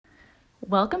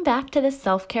welcome back to the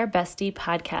Self-Care Bestie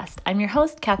podcast. I'm your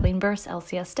host, Kathleen Burse,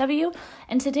 LCSW,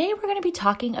 and today we're going to be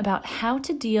talking about how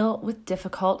to deal with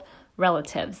difficult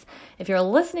relatives. If you're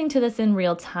listening to this in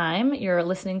real time, you're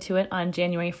listening to it on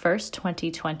January 1st,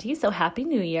 2020, so Happy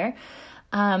New Year.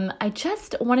 I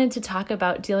just wanted to talk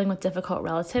about dealing with difficult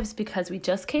relatives because we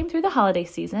just came through the holiday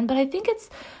season, but I think it's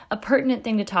a pertinent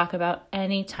thing to talk about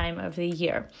any time of the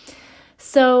year.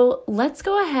 So let's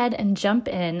go ahead and jump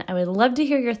in. I would love to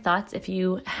hear your thoughts. If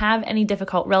you have any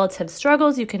difficult relative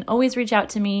struggles, you can always reach out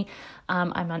to me.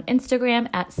 I'm on Instagram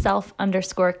at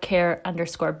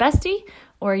self_care_bestie,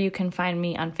 or you can find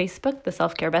me on Facebook, the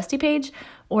Self-Care Bestie page,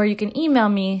 or you can email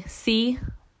me, cbearse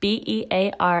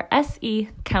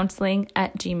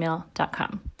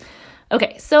counseling@gmail.com.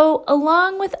 Okay, so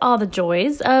along with all the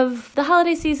joys of the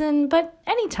holiday season, but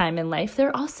any time in life, there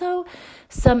are also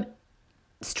some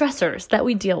stressors that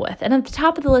we deal with. And at the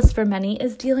top of the list for many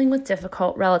is dealing with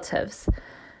difficult relatives.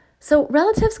 So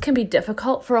relatives can be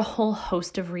difficult for a whole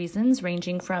host of reasons,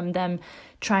 ranging from them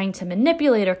trying to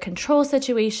manipulate or control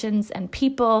situations and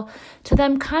people to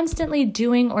them constantly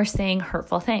doing or saying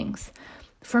hurtful things.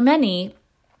 For many,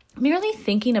 merely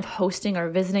thinking of hosting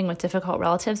or visiting with difficult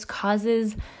relatives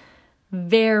causes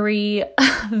very,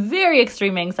 very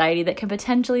extreme anxiety that can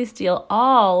potentially steal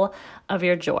all of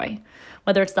your joy,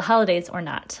 whether it's the holidays or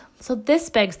not. So this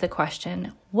begs the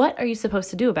question, what are you supposed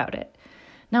to do about it?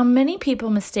 Now, many people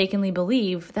mistakenly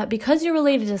believe that because you're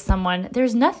related to someone,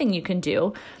 there's nothing you can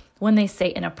do when they say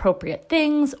inappropriate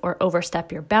things or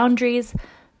overstep your boundaries.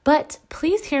 But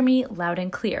please hear me loud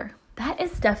and clear. That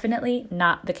is definitely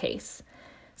not the case.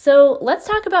 So let's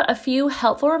talk about a few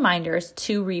helpful reminders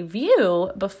to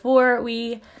review before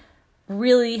we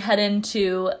really head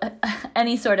into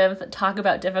any sort of talk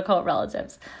about difficult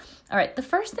relatives. All right, the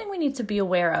first thing we need to be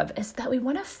aware of is that we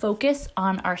want to focus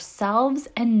on ourselves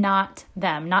and not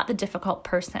them, not the difficult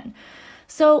person.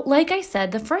 So like I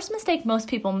said, the first mistake most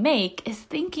people make is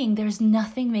thinking there's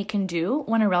nothing they can do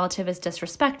when a relative is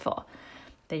disrespectful.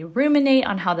 They ruminate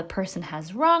on how the person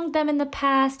has wronged them in the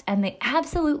past, and they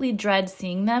absolutely dread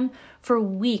seeing them for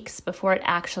weeks before it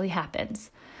actually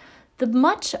happens. The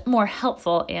much more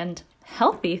helpful and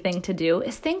healthy thing to do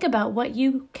is think about what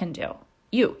you can do.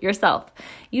 You, yourself.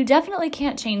 You definitely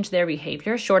can't change their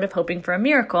behavior short of hoping for a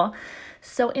miracle.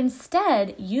 So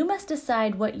instead, you must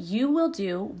decide what you will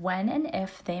do when and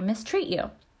if they mistreat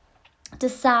you.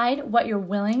 Decide what you're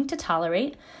willing to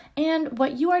tolerate and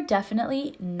what you are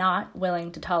definitely not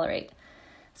willing to tolerate.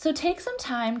 So take some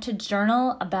time to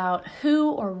journal about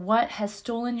who or what has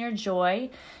stolen your joy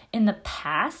in the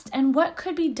past and what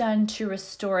could be done to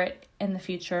restore it in the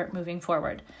future moving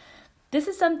forward. This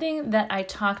is something that I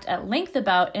talked at length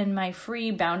about in my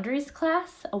free boundaries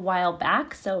class a while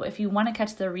back. So if you want to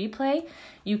catch the replay,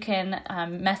 you can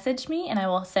message me and I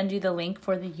will send you the link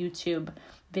for the YouTube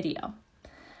video.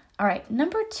 All right,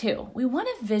 number 2, we want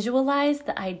to visualize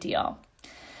the ideal.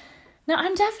 Now,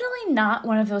 I'm definitely not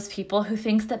one of those people who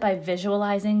thinks that by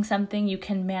visualizing something, you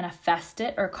can manifest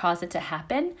it or cause it to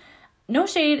happen. No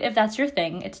shade if that's your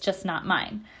thing, it's just not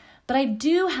mine. But I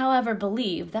do, however,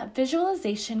 believe that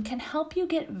visualization can help you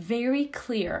get very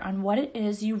clear on what it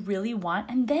is you really want,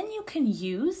 and then you can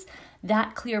use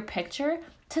that clear picture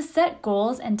to set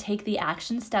goals and take the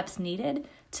action steps needed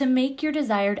to make your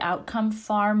desired outcome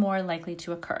far more likely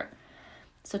to occur.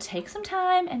 So take some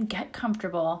time and get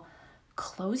comfortable.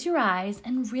 Close your eyes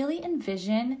and really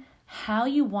envision how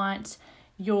you want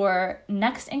your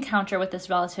next encounter with this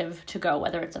relative to go,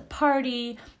 whether it's a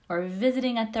party or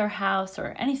visiting at their house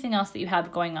or anything else that you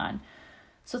have going on.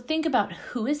 So think about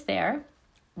who is there,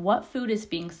 what food is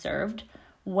being served,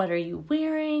 what are you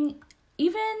wearing,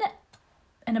 even,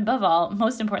 and above all,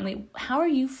 most importantly, how are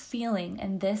you feeling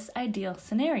in this ideal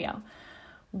scenario?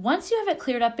 Once you have it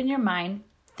cleared up in your mind,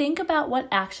 think about what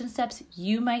action steps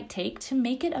you might take to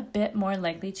make it a bit more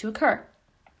likely to occur.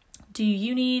 Do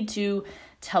you need to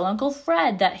tell Uncle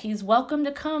Fred that he's welcome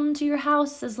to come to your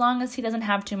house as long as he doesn't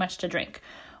have too much to drink?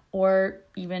 Or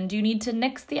even do you need to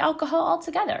nix the alcohol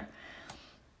altogether?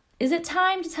 Is it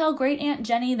time to tell Great Aunt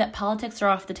Jenny that politics are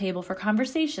off the table for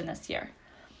conversation this year?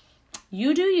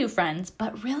 You do you, friends,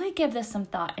 but really give this some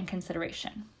thought and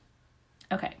consideration.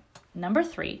 Okay, number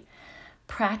 3,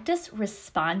 practice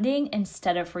responding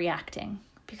instead of reacting.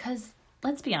 Because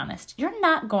let's be honest, you're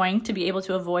not going to be able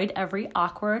to avoid every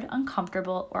awkward,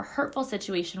 uncomfortable, or hurtful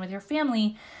situation with your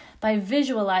family by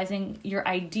visualizing your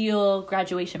ideal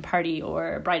graduation party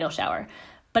or bridal shower.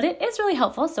 But it is really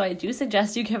helpful, so I do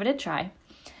suggest you give it a try.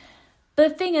 But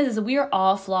the thing is we are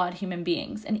all flawed human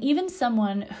beings, and even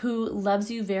someone who loves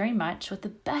you very much with the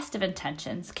best of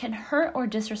intentions can hurt or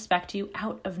disrespect you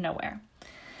out of nowhere.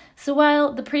 So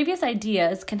while the previous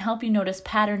ideas can help you notice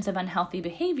patterns of unhealthy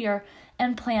behavior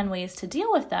and plan ways to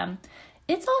deal with them,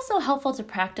 it's also helpful to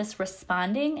practice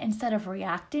responding instead of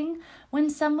reacting when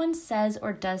someone says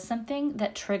or does something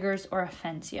that triggers or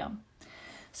offends you.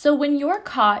 So when you're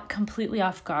caught completely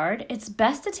off guard, it's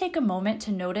best to take a moment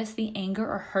to notice the anger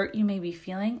or hurt you may be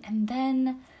feeling and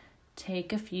then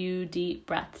take a few deep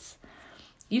breaths.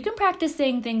 You can practice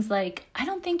saying things like, "I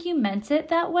don't think you meant it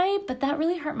that way, but that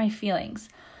really hurt my feelings."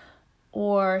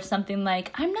 Or something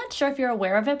like, "I'm not sure if you're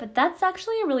aware of it, but that's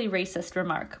actually a really racist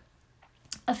remark."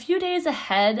 A few days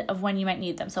ahead of when you might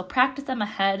need them. So practice them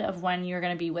ahead of when you're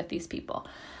going to be with these people.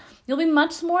 You'll be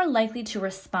much more likely to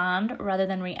respond rather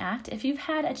than react if you've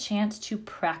had a chance to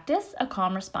practice a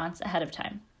calm response ahead of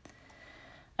time.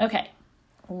 Okay,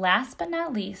 last but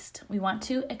not least, we want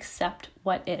to accept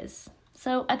what is.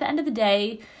 So at the end of the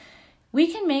day, we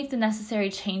can make the necessary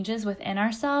changes within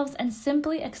ourselves and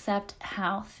simply accept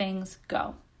how things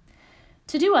go.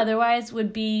 To do otherwise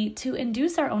would be to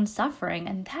induce our own suffering,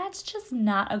 and that's just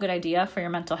not a good idea for your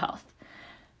mental health.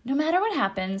 No matter what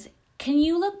happens, can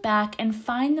you look back and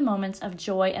find the moments of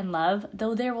joy and love,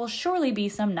 though there will surely be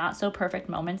some not so perfect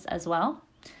moments as well?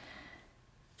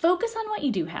 Focus on what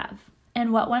you do have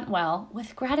and what went well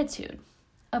with gratitude.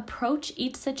 Approach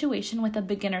each situation with a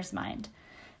beginner's mind.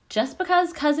 Just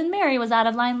because Cousin Mary was out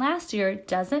of line last year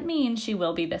doesn't mean she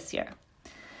will be this year.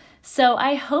 So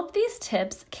I hope these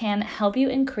tips can help you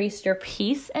increase your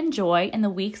peace and joy in the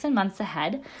weeks and months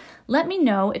ahead. Let me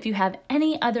know if you have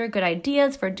any other good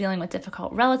ideas for dealing with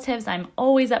difficult relatives. I'm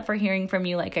always up for hearing from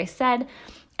you, like I said.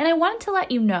 And I wanted to let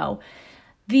you know,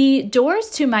 the doors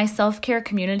to my self-care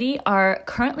community are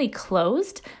currently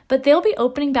closed, but they'll be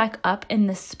opening back up in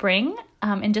the spring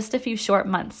in just a few short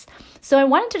months. So I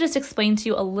wanted to just explain to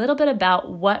you a little bit about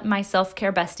what my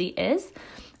self-care bestie is.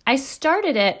 I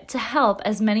started it to help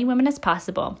as many women as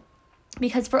possible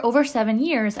because for over 7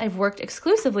 years, I've worked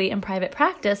exclusively in private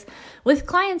practice with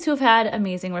clients who have had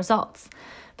amazing results.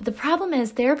 But the problem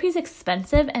is therapy is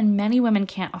expensive and many women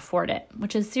can't afford it,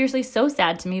 which is seriously so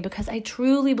sad to me because I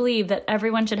truly believe that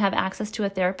everyone should have access to a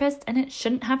therapist and it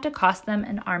shouldn't have to cost them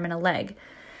an arm and a leg.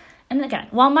 And again,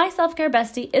 while my self-care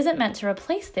bestie isn't meant to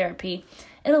replace therapy,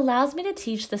 it allows me to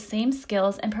teach the same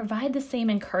skills and provide the same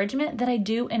encouragement that I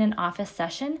do in an office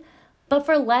session, but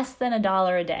for less than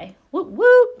 $1 a day. Whoop,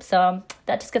 whoop. So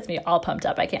that just gets me all pumped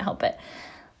up. I can't help it.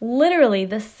 Literally,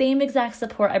 the same exact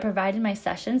support I provide in my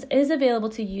sessions is available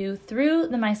to you through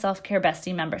the My Self-Care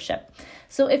Bestie membership.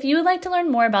 So if you would like to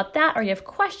learn more about that or you have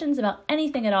questions about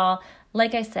anything at all,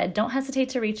 like I said, don't hesitate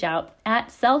to reach out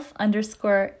at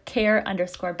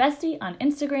self_care_bestie on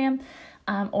Instagram,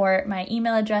 or my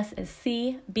email address is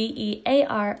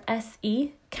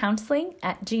cbearse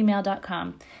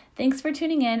counseling@gmail.com. Thanks for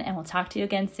tuning in, and we'll talk to you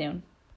again soon.